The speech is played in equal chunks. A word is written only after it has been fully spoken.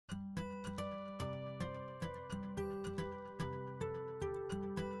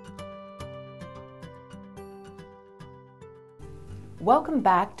Welcome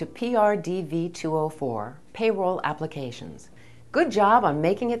back to PRDV 204, Payroll Applications. Good job on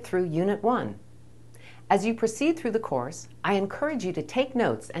making it through Unit 1. As you proceed through the course, I encourage you to take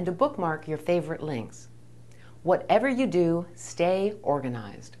notes and to bookmark your favorite links. Whatever you do, stay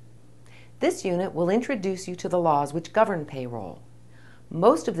organized. This unit will introduce you to the laws which govern payroll.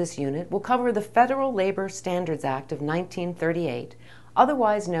 Most of this unit will cover the Federal Labor Standards Act of 1938,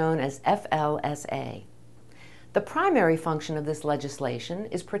 otherwise known as FLSA. The primary function of this legislation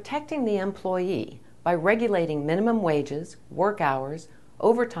is protecting the employee by regulating minimum wages, work hours,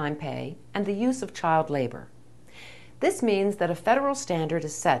 overtime pay, and the use of child labor. This means that a federal standard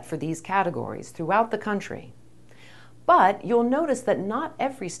is set for these categories throughout the country. But you'll notice that not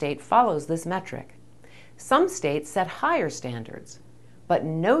every state follows this metric. Some states set higher standards, but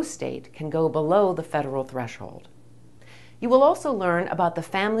no state can go below the federal threshold. You will also learn about the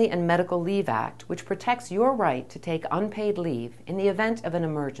Family and Medical Leave Act, which protects your right to take unpaid leave in the event of an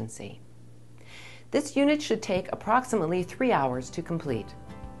emergency. This unit should take approximately 3 hours to complete.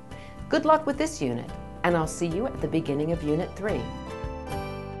 Good luck with this unit, and I'll see you at the beginning of Unit 3.